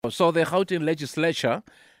So the Gauteng Legislature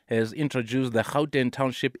has introduced the Gauteng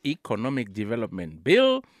Township Economic Development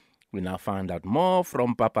Bill. We now find out more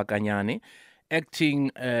from Mpapa Kanyane,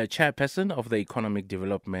 acting chairperson of the Economic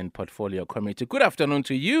Development Portfolio Committee. Good afternoon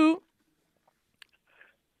to you.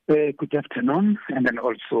 Good afternoon, and then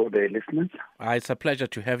also the listeners. It's a pleasure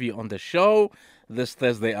to have you on the show this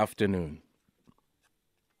Thursday afternoon.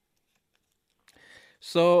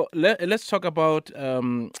 So let's talk about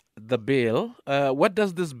the bill. What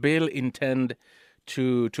does this bill intend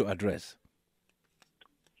to address?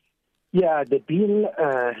 Yeah, the bill,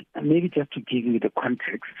 maybe just to give you the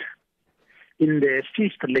context, in the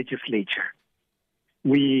 5th legislature,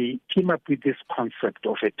 we came up with this concept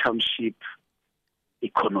of a township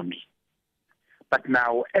economy. But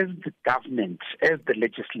now, as the government, as the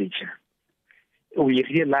legislature, we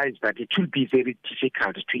realized that it will be very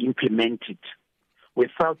difficult to implement it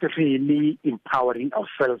without really empowering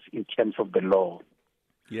ourselves in terms of the law.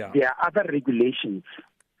 Yeah. There are other regulations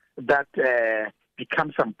that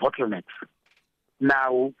become some bottlenecks.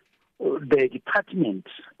 Now, the Department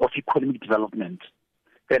of Economic Development,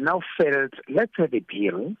 they now felt, let's have a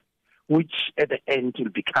bill which at the end will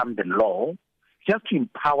become the law, just to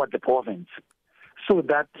empower the province so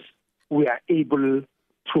that we are able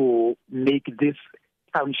to make this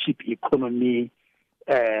township economy,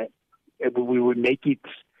 we will make it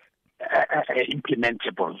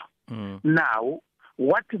implementable. Now,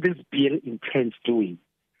 what this bill intends doing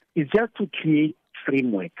is just to create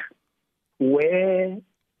framework where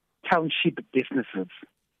township businesses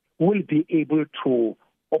will be able to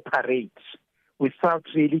operate without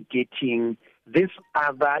really getting these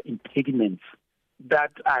other impediments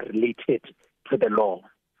that are related to the law.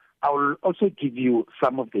 I will also give you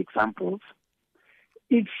some of the examples.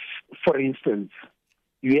 If, for instance,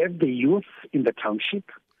 you have the youth in the township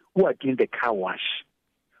who are doing the car wash,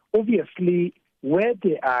 obviously where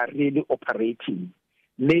they are really operating,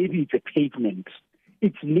 maybe it's a pavement,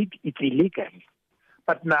 it's illegal.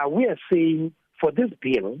 But now we are saying for this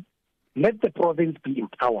bill, let the province be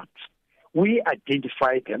empowered. We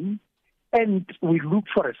identify them and we look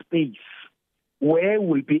for a space where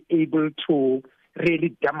we'll be able to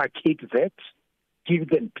really demarcate that, give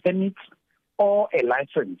them permits or a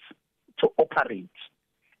license to operate.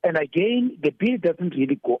 And again, the bill doesn't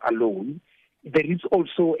really go alone. There is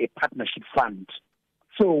also a partnership fund.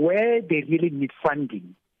 So where they really need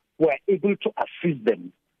funding, we're able to assist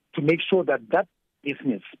them to make sure that that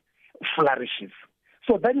business flourishes.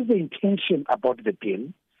 So that is the intention about the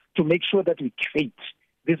bill, to make sure that we create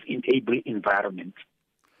this enabling environment.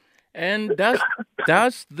 And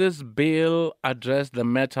does this bill address the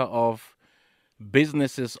matter of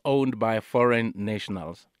businesses owned by foreign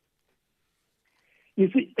nationals? You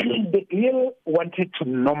see, the bill wanted to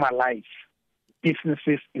normalize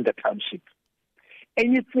businesses in the township.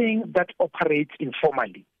 Anything that operates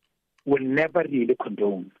informally will never really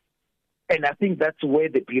condone. And I think that's where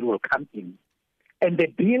the bill will come in. And the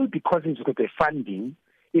bill, because it's got the funding,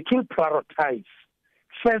 it will prioritize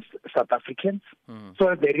first South Africans so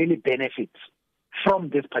that they really benefit from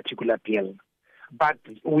this particular bill. But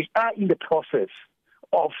we are in the process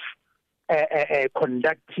of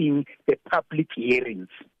conducting the public hearings.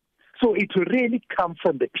 So it will really come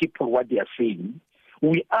from the people what they are saying.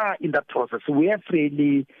 We are in that process. We have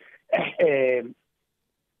really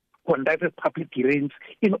conducted public hearings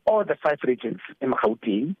in all the 5 regions in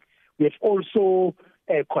Gauteng. We have also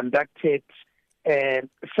conducted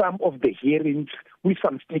some of the hearings with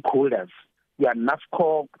some stakeholders. Your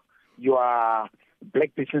NAFCOG, your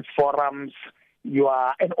Black Business Forums,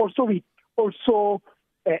 and also we also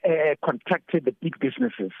contacted the big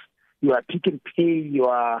businesses. Your Pick and Pay,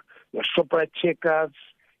 your Shoprite Checkers,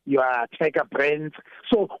 your Tiger Brands.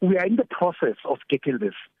 So we are in the process of getting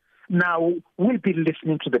this. Now we'll be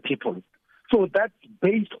listening to the people. So that's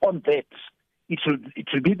based on that. It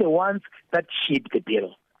will be the ones that shape the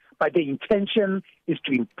bill. But the intention is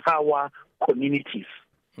to empower communities,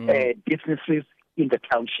 businesses in the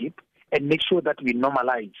township, and make sure that we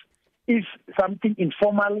normalize. If something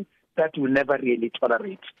informal that we'll never really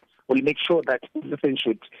tolerate, we'll make sure that everything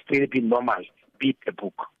should really be normal, beat the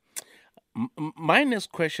book. My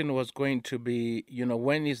next question was going to be,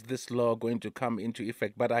 when is this law going to come into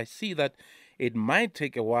effect? But I see that it might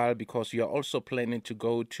take a while because you're also planning to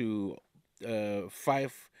go to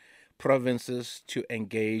 5 provinces to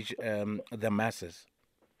engage the masses.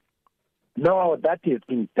 No, that has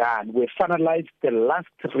been done. We finalized the last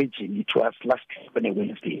region. It was last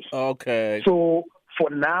Wednesday. Okay. So for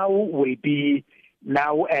now, we'll be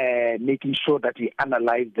making sure that we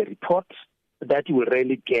analyze the report that you will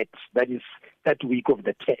really get. That is that week of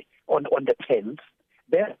on the 10th.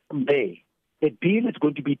 Then from there, the bill is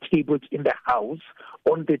going to be tabled in the House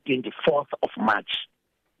on the 24th of March.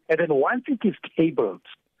 And then once it is tabled,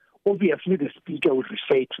 obviously the Speaker will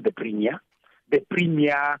refer to the Premier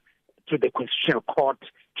to the Constitutional Court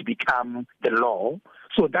to become the law.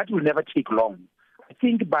 So that will never take long. I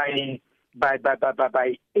think by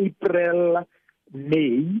April,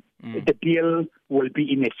 May, the bill will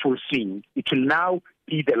be in a full swing. It will now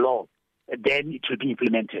be the law, and then it will be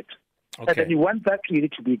implemented. Okay. And then we want that really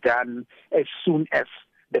to be done as soon as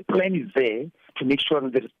the plan is there to make sure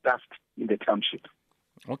that there is trust in the township.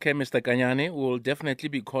 Okay, Mr. Kanyane, we'll definitely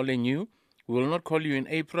be calling you. We will not call you in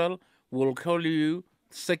April. We'll call you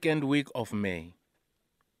second week of May.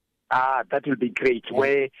 That will be great,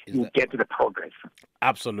 where you get the progress.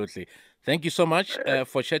 Absolutely. Thank you so much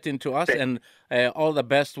for chatting to us, and all the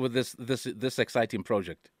best with this exciting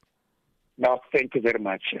project. No, thank you very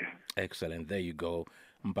much. Excellent. There you go.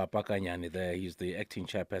 Mpapa Kanyane there. He's the acting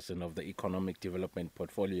chairperson of the Economic Development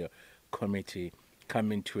Portfolio Committee,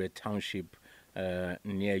 coming to a township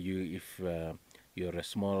near you if you're a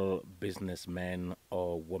small businessman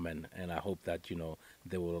or woman. And I hope that,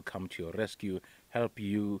 they will come to your rescue, help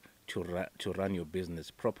you to run your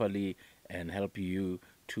business properly, and help you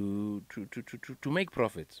to make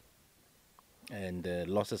profits. And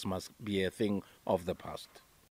losses must be a thing of the past.